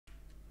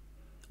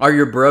Are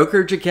your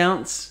brokerage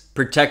accounts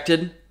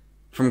protected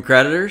from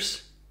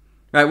creditors?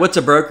 Right? What's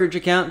a brokerage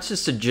account? It's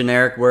just a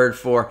generic word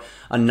for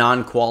a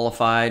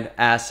non-qualified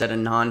asset, a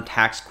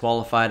non-tax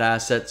qualified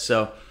asset.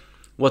 So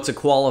what's a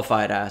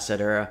qualified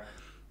asset or a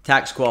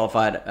tax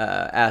qualified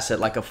asset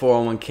like a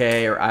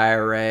 401k or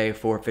IRA,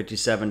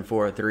 457,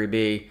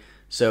 403b?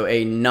 So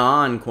a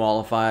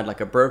non-qualified, like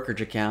a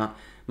brokerage account,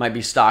 might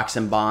be stocks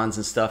and bonds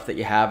and stuff that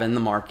you have in the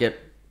market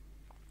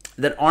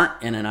that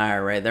aren't in an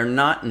IRA. They're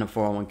not in a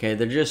 401k.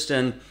 They're just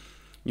in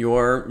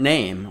your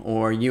name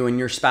or you and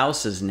your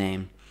spouse's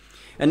name.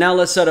 And now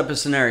let's set up a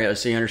scenario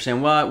so you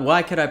understand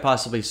why could I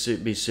possibly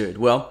be sued?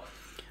 Well,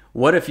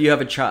 what if you have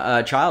a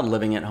child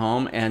living at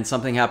home and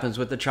something happens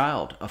with the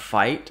child? A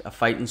fight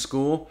in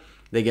school,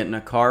 they get in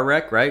a car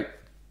wreck, right?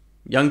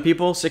 Young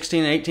people,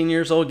 16, 18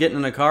 years old, getting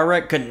in a car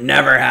wreck could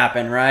never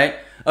happen, right?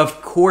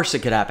 Of course it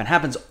could happen. It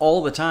happens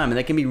all the time, and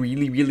they can be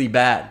really, really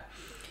bad.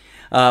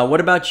 What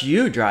about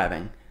you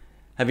driving?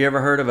 Have you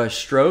ever heard of a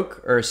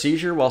stroke or a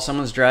seizure while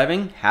someone's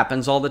driving?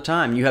 Happens all the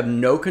time. You have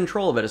no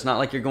control of it. It's not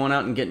like you're going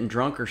out and getting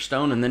drunk or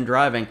stoned and then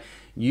driving.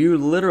 You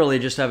literally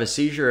just have a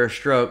seizure or a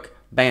stroke.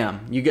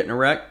 Bam. You get in a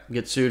wreck,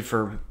 get sued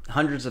for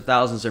hundreds of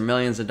thousands or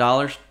millions of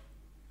dollars.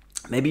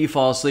 Maybe you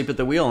fall asleep at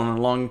the wheel on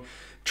a long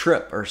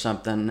trip or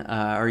something,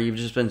 or you've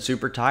just been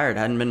super tired,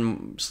 hadn't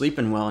been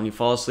sleeping well, and you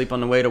fall asleep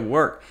on the way to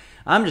work.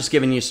 I'm just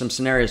giving you some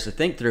scenarios to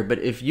think through, but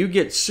if you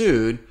get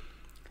sued,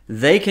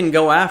 they can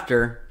go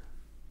after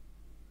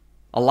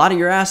a lot of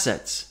your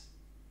assets.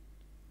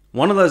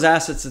 One of those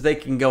assets that they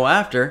can go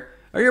after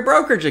are your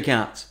brokerage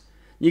accounts.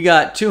 You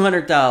got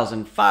 $200,000,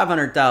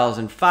 $500,000,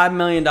 $5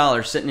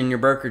 million sitting in your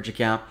brokerage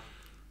account.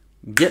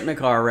 Get in a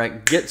car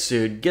wreck, get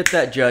sued, get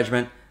that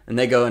judgment, and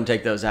they go and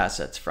take those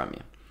assets from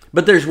you.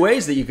 But there's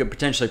ways that you could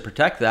potentially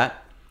protect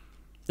that.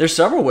 There's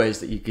several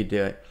ways that you could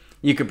do it.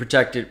 You could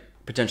protect it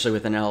potentially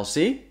with an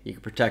LLC. You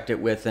could protect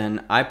it with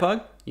an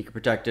IPUG. You could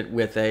protect it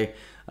with a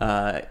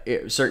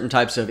certain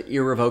types of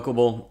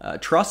irrevocable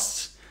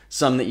trusts.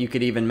 Some that you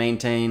could even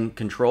maintain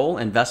control,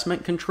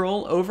 investment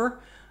control over,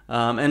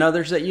 and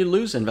others that you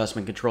lose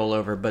investment control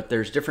over. But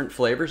there's different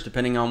flavors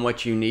depending on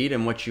what you need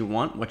and what you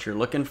want, what you're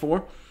looking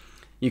for.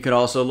 You could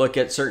also look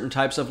at certain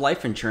types of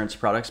life insurance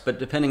products, but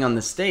depending on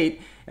the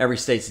state, every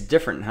state's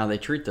different in how they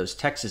treat those.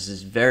 Texas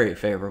is very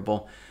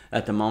favorable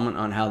at the moment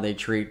on how they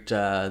treat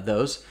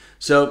those.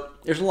 So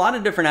there's a lot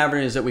of different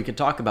avenues that we could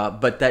talk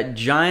about, but that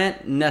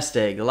giant nest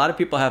egg, a lot of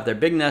people have their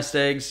big nest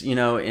eggs, you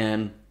know,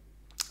 in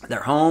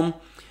their home,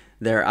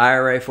 their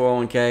IRA,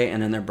 401k,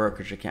 and in their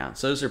brokerage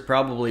accounts. Those are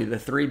probably the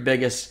three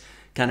biggest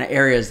kind of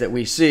areas that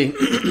we see.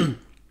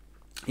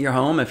 Your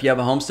home, if you have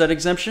a homestead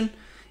exemption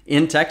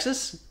in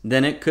Texas,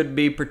 then it could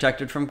be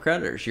protected from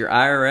creditors. Your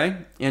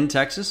IRA in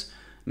Texas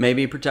may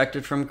be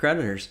protected from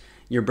creditors.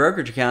 Your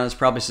brokerage account is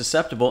probably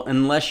susceptible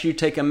unless you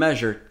take a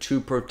measure to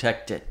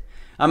protect it.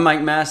 I'm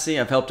Mike Massey.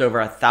 I've helped over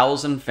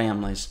 1,000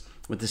 families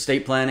with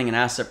estate planning and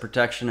asset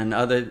protection and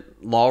other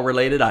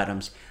law-related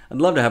items. I'd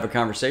love to have a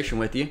conversation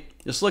with you.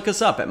 Just look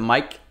us up at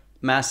Mike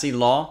Massey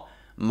Law,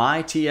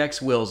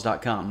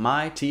 mytxwills.com,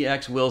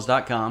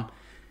 mytxwills.com.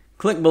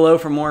 Click below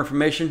for more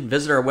information.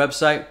 Visit our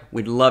website.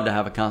 We'd love to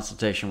have a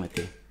consultation with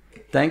you.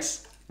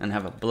 Thanks, and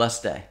have a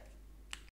blessed day.